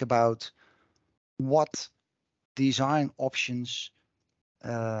think about what design options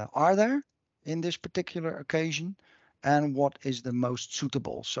are there in this particular occasion and what is the most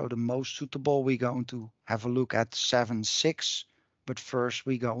suitable. So the most suitable, we're going to have a look at 7.6, but first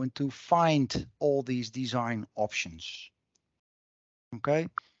we're going to find all these design options. Okay.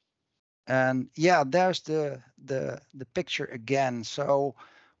 And yeah, there's the picture again. So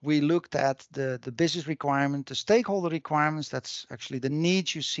we looked at the business requirement, the stakeholder requirements. That's actually the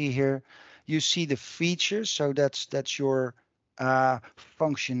needs you see here. You see the features, so that's your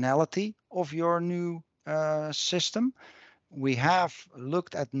functionality of your new system. We have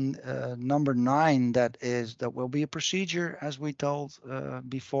looked at number 9, that will be a procedure, as we told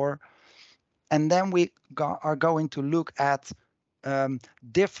before. And then we are going to look at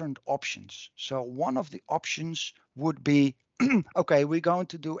different options. So one of the options would be, okay, we're going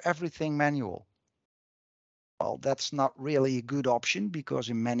to do everything manual. Well, that's not really a good option, because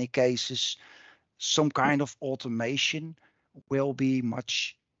in many cases, some kind of automation will be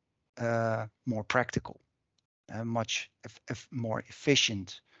much more practical, much more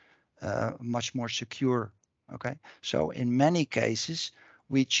efficient, much more secure. Okay, so in many cases,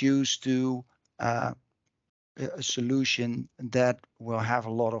 we choose to a solution that will have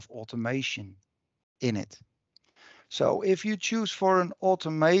a lot of automation in it. So if you choose for an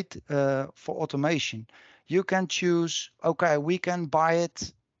for automation, you can choose, okay, we can buy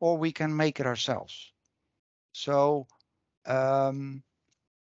it or we can make it ourselves. So,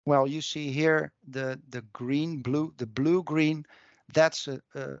 well, you see here the green, blue, the blue, green. That's a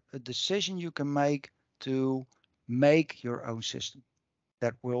decision you can make to make your own system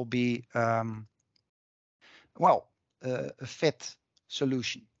that will be well, a fit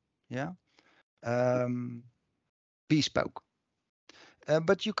solution, yeah, bespoke.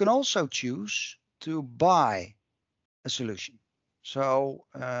 But you can also choose to buy a solution. So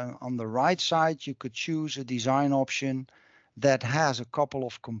on the right side, you could choose a design option that has a couple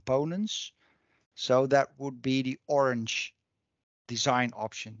of components. So that would be the orange design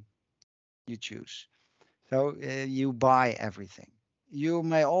option you choose. So you buy everything. You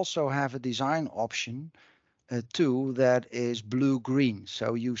may also have a design option too that is blue-green.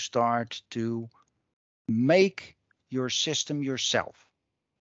 So you start to make your system yourself.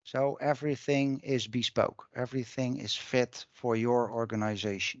 So everything is bespoke. Everything is fit for your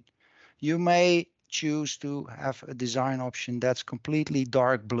organization. You may choose to have a design option that's completely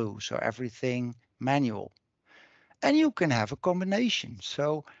dark blue. So everything manual. And you can have a combination.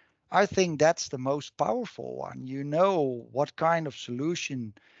 So I think that's the most powerful one. You know what kind of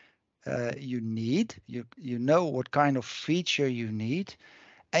solution you need. You know what kind of feature you need,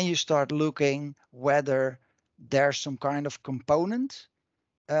 and you start looking whether there's some kind of component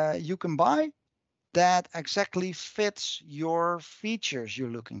you can buy that exactly fits your features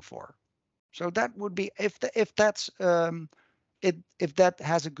you're looking for. So that would be, if that's if that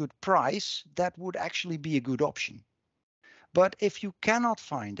has a good price, that would actually be a good option. But if you cannot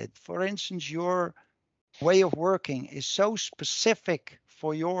find it, for instance, your way of working is so specific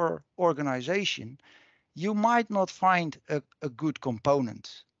for your organization, you might not find a good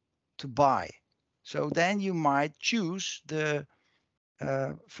component to buy. So then you might choose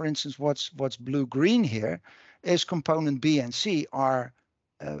for instance, what's blue-green here is component B and C are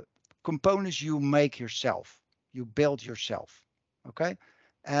uh, components you make yourself, you build yourself, okay?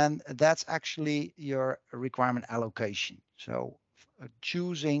 And that's actually your requirement allocation. So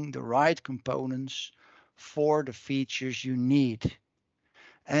choosing the right components for the features you need.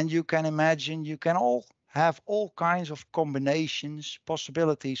 And you can imagine you can all have all kinds of combinations,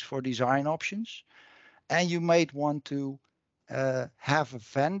 possibilities for design options. And you might want to have a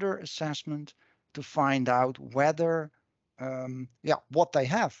vendor assessment to find out whether, yeah, what they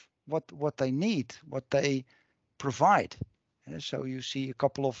have, what they need, what they provide. So you see a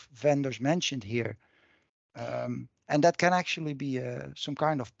couple of vendors mentioned here. And that can actually be some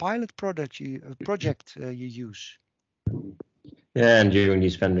kind of pilot project you use. Yeah, and during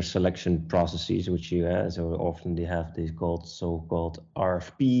these vendor selection processes, which you so often they have these so-called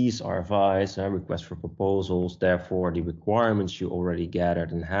RFPs, RFIs, requests for proposals. Therefore, the requirements you already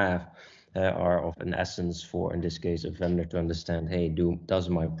gathered and have are of an essence for, in this case, a vendor to understand, hey,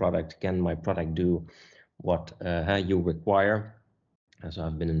 can my product do what you require? So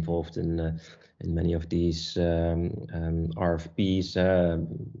I've been involved in many of these RFPs.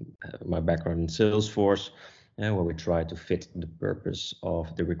 My background in Salesforce, where we try to fit the purpose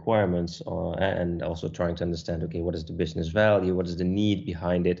of the requirements, and also trying to understand, okay, what is the business value, what is the need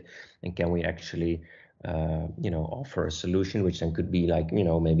behind it, and can we actually, offer a solution, which then could be like,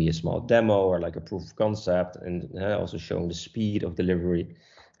 maybe a small demo or like a proof of concept, and also showing the speed of delivery,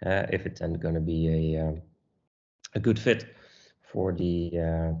 if it's then going to be a good fit for the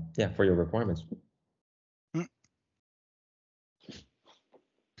for your requirements. Mm.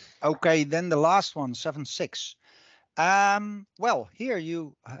 Okay, then the last one, 7.6. Well, here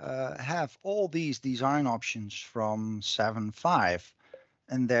you have all these design options from 7.5.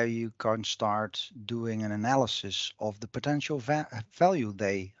 And there you can start doing an analysis of the potential value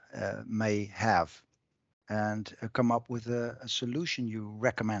they may have and come up with a solution you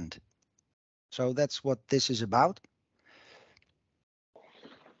recommend. So that's what this is about.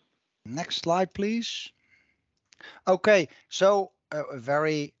 Next slide, please. Okay, so a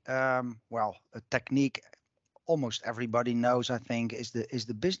very well, a technique almost everybody knows, I think, is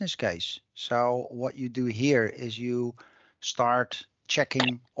the business case. So what you do here is you start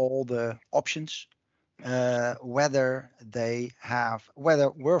checking all the options, whether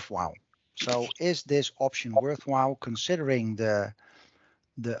worthwhile. So is this option worthwhile considering the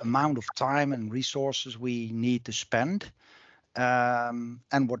amount of time and resources we need to spend,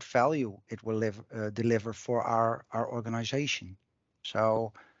 and what value it will deliver for our organization.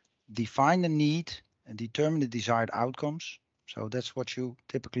 So define the need and determine the desired outcomes. So that's what you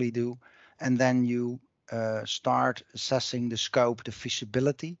typically do. And then you start assessing the scope, the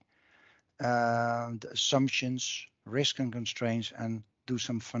feasibility, the assumptions, risk and constraints, and do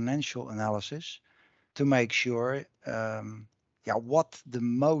some financial analysis to make sure what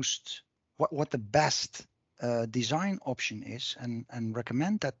the best design option is, and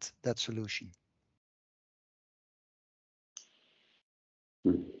recommend that solution.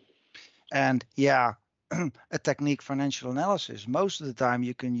 And a technique financial analysis, most of the time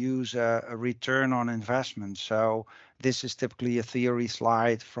you can use a return on investment. So this is typically a theory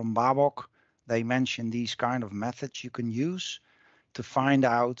slide from BABOK. They mention these kind of methods you can use to find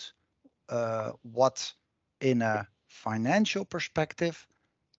out what in a financial perspective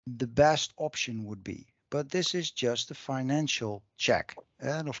the best option would be. But this is just a financial check.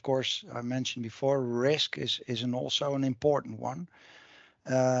 And of course, I mentioned before, risk is also an important one.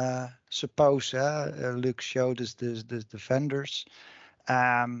 Suppose Luc showed us the vendors.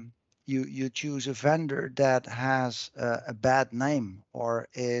 You choose a vendor that has a bad name or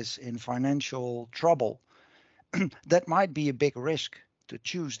is in financial trouble. That might be a big risk to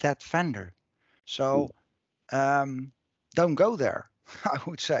choose that vendor. So don't go there. I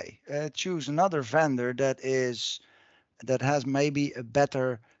would say choose another vendor that has maybe a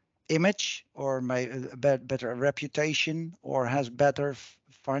better image or better reputation or has better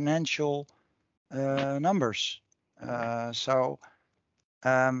financial numbers. So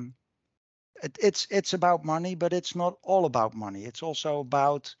it's about money, but it's not all about money. It's also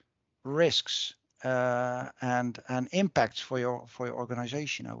about risks and impacts for your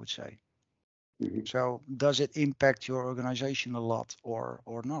organization, I would say. Mm-hmm. So does it impact your organization a lot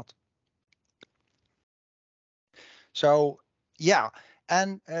or not? So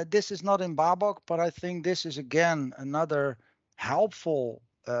and this is not in BABOK, but I think this is again another helpful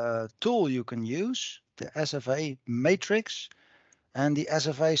tool you can use, the SFA matrix. And the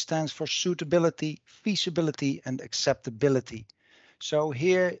SFA stands for suitability, feasibility, and acceptability. So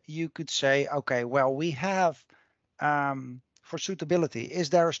here you could say, okay, well, we have for suitability, is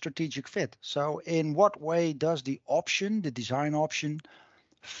there a strategic fit? So in what way does the option, the design option,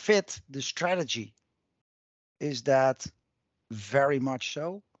 fit the strategy? Is that very much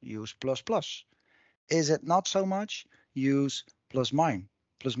so? Use plus plus. Is it not so much? Use plus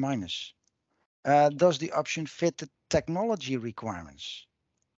minus. Does the option fit the technology requirements?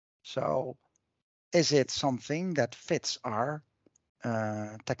 So is it something that fits our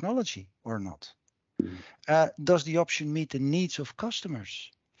technology or not? Does the option meet the needs of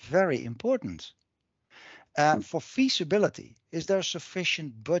customers? Very important. For feasibility, is there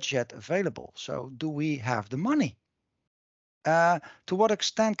sufficient budget available? So do we have the money? To what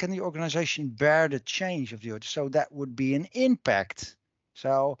extent can the organization bear the change of the order? So that would be an impact.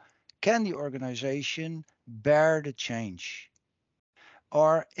 So can the organization bear the change?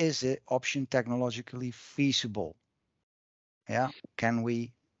 Or is the option technologically feasible? Can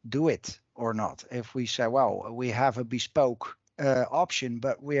we do it or not? If we say, well, we have a bespoke option,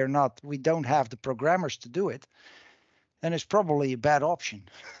 but we don't have the programmers to do it, then it's probably a bad option.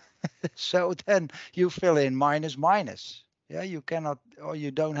 So then you fill in minus minus. You cannot, or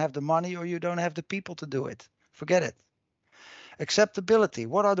you don't have the money, or you don't have the people to do it. Forget it. Acceptability.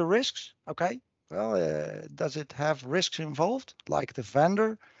 What are the risks? Okay. Well, does it have risks involved, like the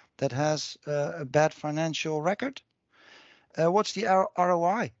vendor that has a bad financial record? What's the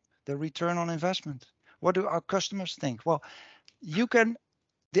ROI, the return on investment? What do our customers think? Well, you can,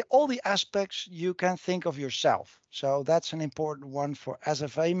 all the aspects you can think of yourself. So that's an important one for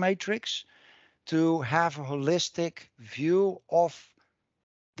SFA matrix, to have a holistic view of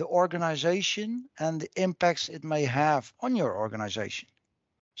the organization and the impacts it may have on your organization.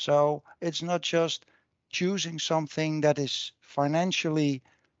 So it's not just choosing something that is financially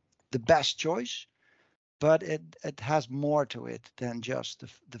the best choice, but it has more to it than just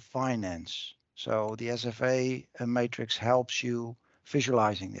the finance. So the SFA matrix helps you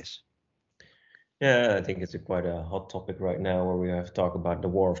visualizing this. Yeah, I think it's quite a hot topic right now where we have to talk about the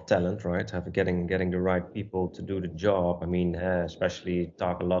war of talent, right? Getting the right people to do the job. I mean, especially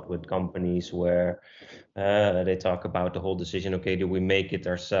talk a lot with companies where they talk about the whole decision. Okay, do we make it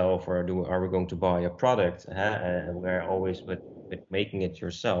ourselves or are we going to buy a product? And where always with making it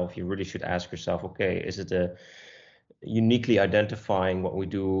yourself, you really should ask yourself, okay, is it a uniquely identifying what we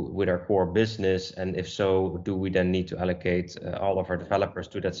do with our core business? And if so, do we then need to allocate all of our developers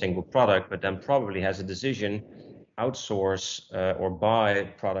to that single product, but then probably has a decision outsource or buy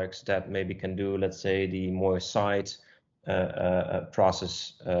products that maybe can do, let's say, the more side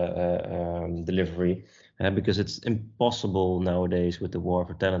process delivery, because it's impossible nowadays with the war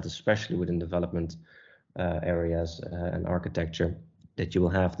for talent, especially within development areas and architecture, that you will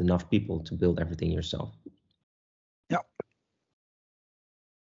have enough people to build everything yourself. Yeah.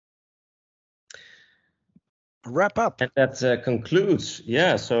 Wrap up. And that concludes.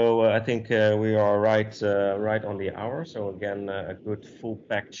 Yeah, so I think we are right on the hour. So again, a good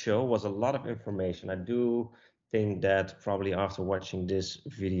full-packed show. Was a lot of information. I do think that probably after watching this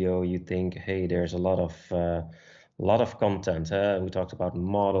video, you think, hey, there's a lot of content. We talked about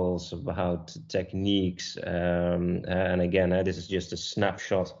models, about techniques, and again, this is just a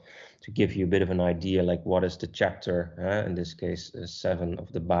snapshot to give you a bit of an idea, like what is the chapter, in this case 7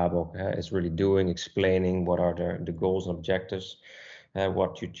 of the BABOK, is really doing, explaining what are the goals and objectives,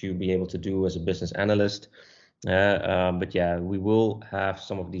 what should you be able to do as a business analyst. But yeah, we will have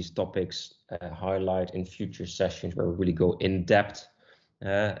some of these topics highlight in future sessions where we really go in depth.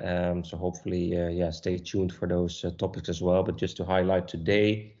 So hopefully, yeah, stay tuned for those topics as well. But just to highlight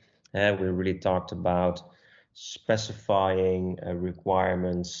today, we really talked about specifying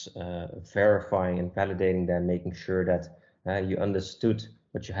requirements, verifying and validating them, making sure that you understood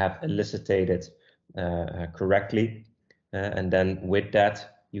what you have elicited correctly, and then with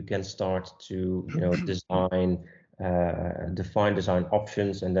that you can start to design, define design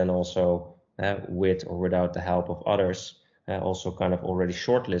options, and then also with or without the help of others, also kind of already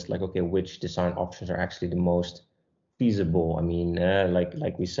shortlist, like, okay, which design options are actually the most feasible. I mean,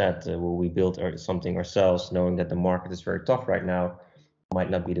 like we said, will we build something ourselves, knowing that the market is very tough right now,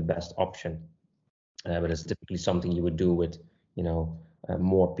 might not be the best option. But it's typically something you would do with,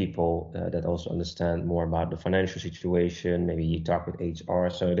 more people that also understand more about the financial situation. Maybe you talk with HR.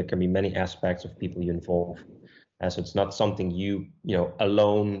 So there can be many aspects of people you involve. So it's not something you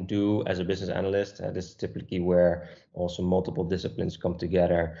alone do as a business analyst. This is typically where also multiple disciplines come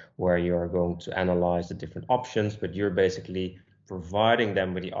together, where you're going to analyze the different options, but you're basically providing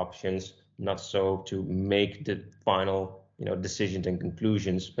them with the options, not so to make the final decisions and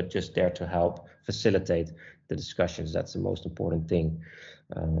conclusions, but just there to help facilitate the discussions. That's the most important thing.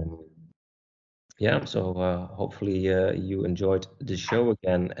 Yeah, so hopefully you enjoyed the show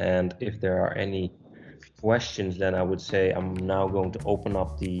again, and if there are any questions, then I would say I'm now going to open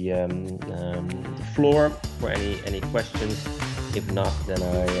up the floor for any questions. If not, then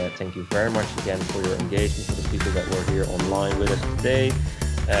I thank you very much again for your engagement, for the people that were here online with us today,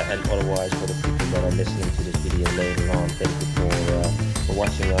 and otherwise for the people that are listening to this video later on. Thank you for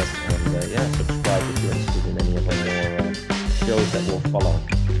watching us, and yeah, subscribe if you're interested in any of our more shows that will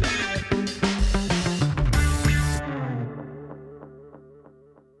follow.